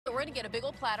but we're going to get a big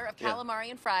old platter of calamari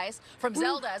and fries from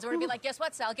Zelda's. We're going to be like, guess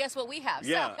what, Sal? Guess what we have?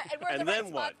 Yeah. So, and we're in the right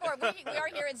spot for it. We are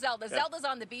here at Zelda. Zelda's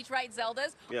on the beach, right?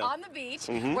 Zelda's on the beach.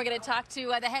 We're going to talk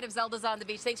to the head of Zelda's on the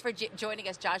beach. Thanks for joining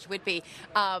us, Josh Whitby.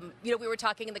 You know, we were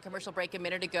talking in the commercial break a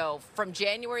minute ago. From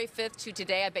January 5th to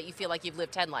today, I bet you feel like you've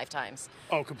lived 10 lifetimes.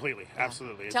 Oh, completely.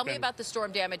 Absolutely. Tell me about the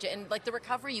storm damage and like the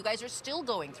recovery you guys are still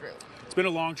going through. It's been a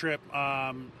long trip.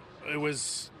 It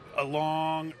was a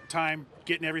long time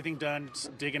getting everything done,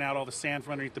 digging out all the sand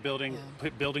from underneath the building,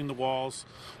 building the walls,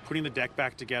 putting the deck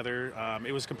back together.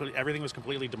 Everything was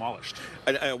completely demolished.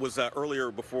 And I was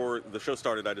earlier before the show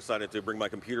started, I decided to bring my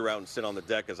computer out and sit on the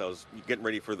deck as I was getting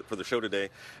ready for the show today.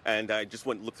 And I just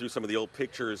went and looked through some of the old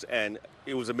pictures, and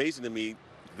it was amazing to me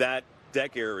that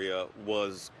deck area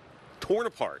was torn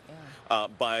apart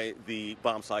by the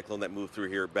bomb cyclone that moved through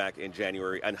here back in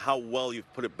January, and how well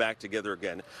you've put it back together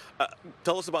again.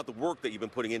 Tell us about the work that you've been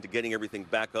putting into getting everything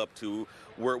back up to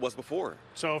where it was before.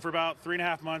 So for about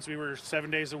 3.5 months, we were 7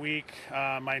 days a week.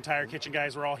 My entire kitchen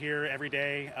guys were all here every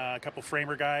day, a couple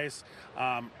framer guys.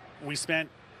 We spent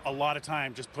a lot of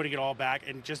time just putting it all back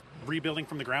and just rebuilding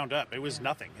from the ground up. It was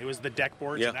nothing. It was the deck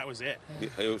boards, and that was it.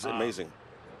 It was amazing.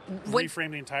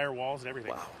 Reframe the entire walls and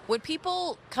everything. Wow. When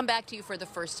people come back to you for the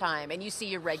first time and you see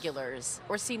your regulars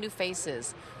or see new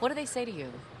faces, what do they say to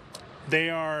you?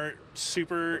 They are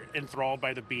super enthralled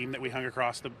by the beam that we hung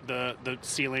across the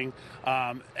ceiling,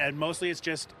 and mostly it's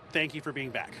just thank you for being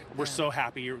back. We're so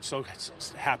happy you're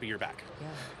back.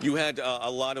 You had a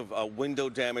lot of window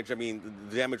damage. I mean,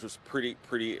 the damage was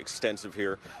pretty extensive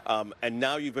here, and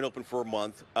now you've been open for a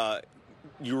month.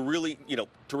 You really,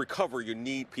 to recover, you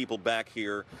need people back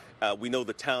here. We know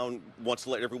the town wants to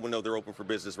let everyone know they're open for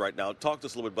business right now. Talk to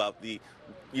us a little bit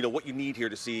about what you need here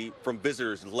to see from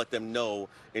visitors and let them know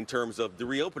in terms of the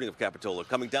reopening of Capitola,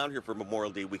 coming down here for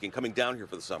Memorial Day weekend, coming down here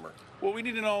for the summer. Well, we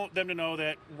need them to know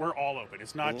that we're all open.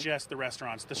 It's not just the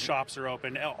restaurants. The shops are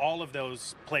open. All of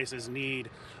those places need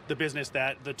the business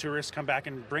that the tourists come back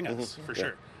and bring us, for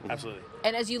sure. Absolutely.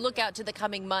 And as you look out to the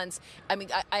coming months, I mean,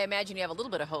 I imagine you have a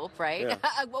little bit of hope, right? Yeah.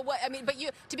 But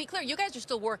to be clear, you guys are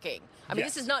still working. I mean,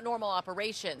 this is not normal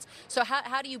operations. So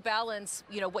how do you balance,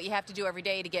 what you have to do every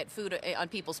day to get food on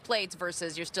people's plates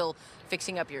versus you're still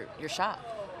fixing up your shop?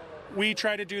 We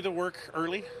try to do the work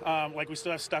early. Like we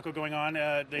still have stucco going on.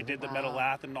 They did the metal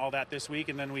lath and all that this week,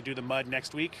 and then we do the mud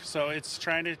next week. So it's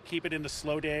trying to keep it in the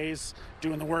slow days,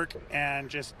 doing the work, and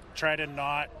just try to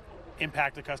not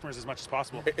impact the customers as much as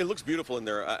possible. It looks beautiful in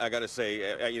there, I got to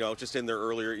say. I was just in there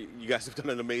earlier. You guys have done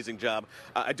an amazing job.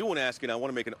 I do want to ask you, and I want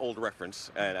to make an old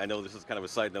reference, and I know this is kind of a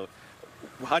side note.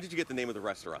 How did you get the name of the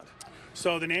restaurant?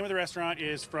 So the name of the restaurant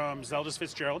is from Zelda's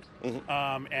Fitzgerald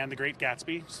and The Great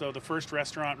Gatsby. So the first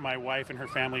restaurant my wife and her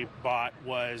family bought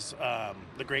was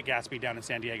The Great Gatsby down in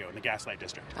San Diego in the Gaslight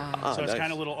District. So it's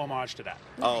kind of a little homage to that.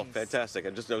 Oh, fantastic.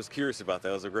 I was curious about that.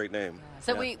 That was a great name.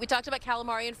 So we talked about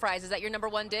calamari and fries. Is that your number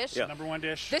one dish? Yeah. Number one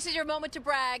dish. This is your moment to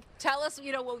brag. Tell us,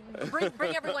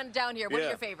 bring everyone down here. What are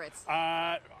your favorites?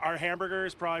 Our hamburger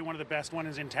is probably one of the best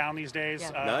ones in town these days.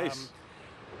 Yeah. Nice.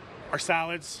 Our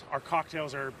salads, our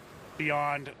cocktails are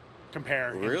beyond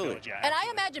compare. Really? Yeah, and I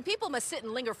imagine people must sit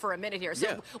and linger for a minute here.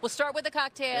 So we'll start with a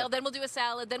cocktail, then we'll do a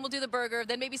salad, then we'll do the burger,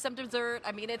 then maybe some dessert.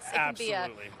 I mean, it can be a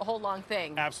whole long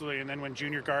thing. Absolutely. And then when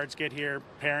junior guards get here,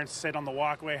 parents sit on the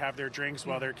walkway, have their drinks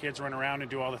while their kids run around and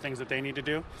do all the things that they need to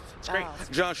do. It's great.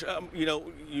 Josh,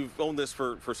 you've owned this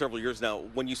for several years now.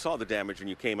 When you saw the damage and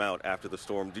you came out after the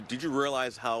storm, did you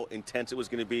realize how intense it was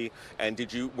going to be? And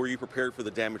were you prepared for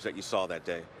the damage that you saw that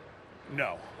day?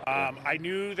 No. I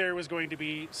knew there was going to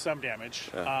be some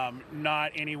damage,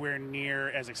 not anywhere near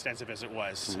as extensive as it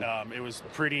was. It was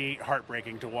pretty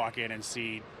heartbreaking to walk in and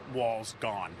see walls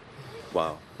gone.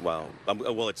 Wow. Well,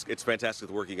 it's fantastic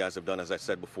the work you guys have done, as I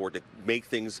said before, to make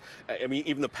things. I mean,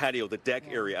 even the patio, the deck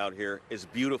area out here is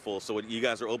beautiful. So you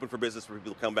guys are open for business for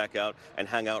people to come back out and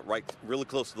hang out really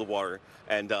close to the water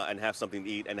and have something to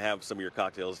eat and have some of your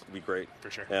cocktails. It'd be great.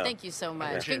 For sure. Yeah. Thank you so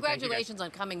much. Yeah. Congratulations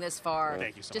on coming this far.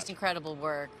 Thank you so much. Just incredible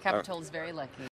work. Capitola's very lucky.